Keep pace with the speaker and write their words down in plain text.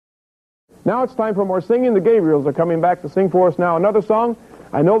Now it's time for more singing. The Gabriels are coming back to sing for us now another song.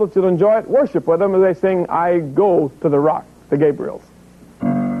 I know that you'll enjoy it. Worship with them as they sing, I Go to the Rock, the Gabriels.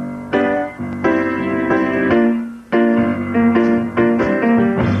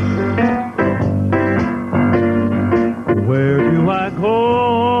 Where do I go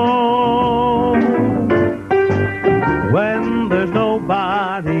when there's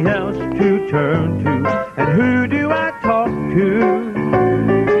nobody else to turn to? And who do I talk to?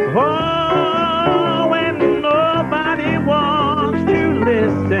 Oh, when nobody wants to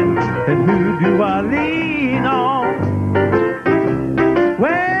listen. And who do I lean on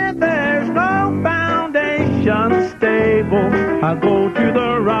when there's no foundation stable? I go to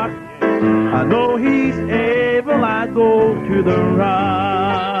the rock. I know he's able. I go to the rock.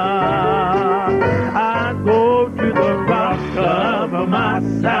 I go to the rock of my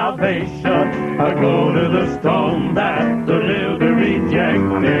salvation. I go to the stone that the builder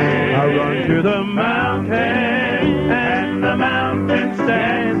rejected. I run to the mountain, and the mountain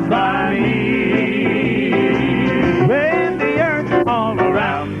stands by me. When the earth all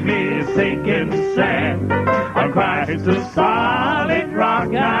around me is sinking sand, on Christ the solid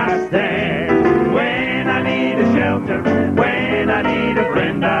rock I stand. When I need a shelter, when I need a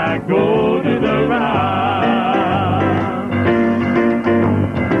friend, I go to the rock.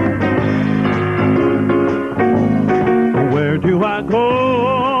 Where do I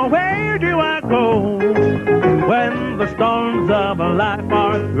go? Where do I go when the storms of life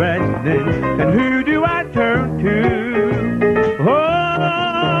are threatening? And who do I turn to?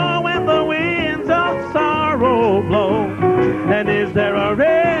 Oh, when the winds of sorrow blow. And is there a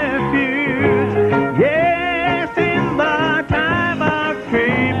refuge? Yes, in the time of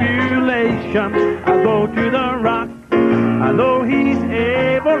tribulation, I go to the rock. I know he's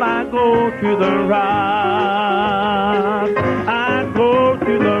able. I go to the rock. I go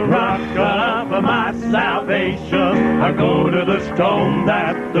to the rock of my salvation. I go to the stone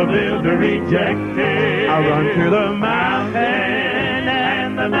that the builder rejected. I run to the mountain,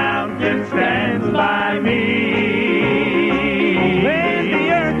 and the mountain stands by me. When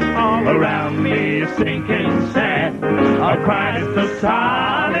the earth all around me is sinking sand, on Christ the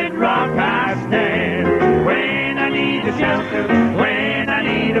solid rock I stand. When I need a shelter, when I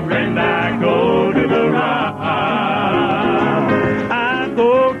need a friend, I go to the rock. I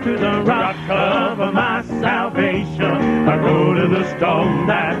go to the rock of my salvation. I go to the stone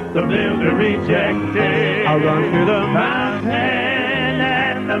that the builder rejected. I run to the mountain,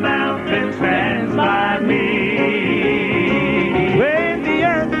 and the mountain stands by me. When the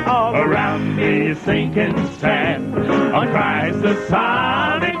earth all around me is sinking sand, on Christ the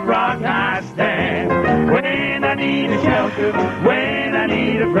solid rock I stand. When I need a shelter, when I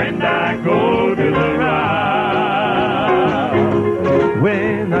need a friend, I go to the rock.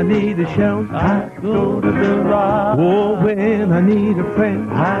 When I need a shelter, I go to the rock. Oh, when I need a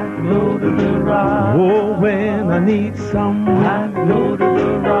friend, I go to the rock. Oh, when I need someone, I go to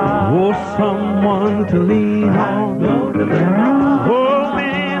the rock. Oh, someone to lean on, I go to the rock. Oh,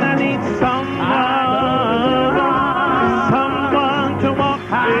 when I need someone, someone to walk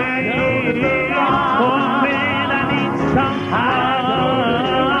with. Oh, when I need someone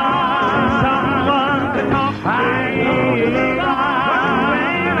to talk with. I go to the rock.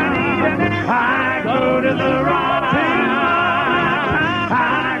 I go to the rock.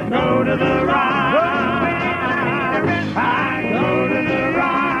 I go to the rock. I go to the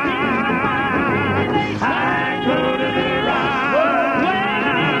rock. I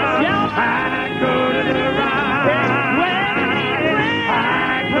go to the rock.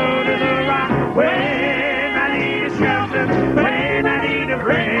 I go to the rock. When I need a shelter, when I need a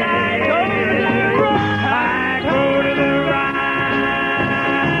friend, I go to the rock.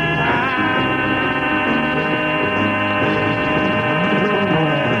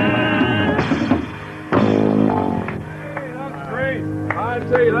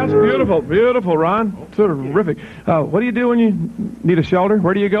 That's beautiful, beautiful, Ron. Terrific. What do you do when you need a shelter?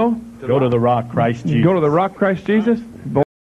 Where do you go? Go to the rock, Christ Jesus. Go to the rock, Christ Jesus?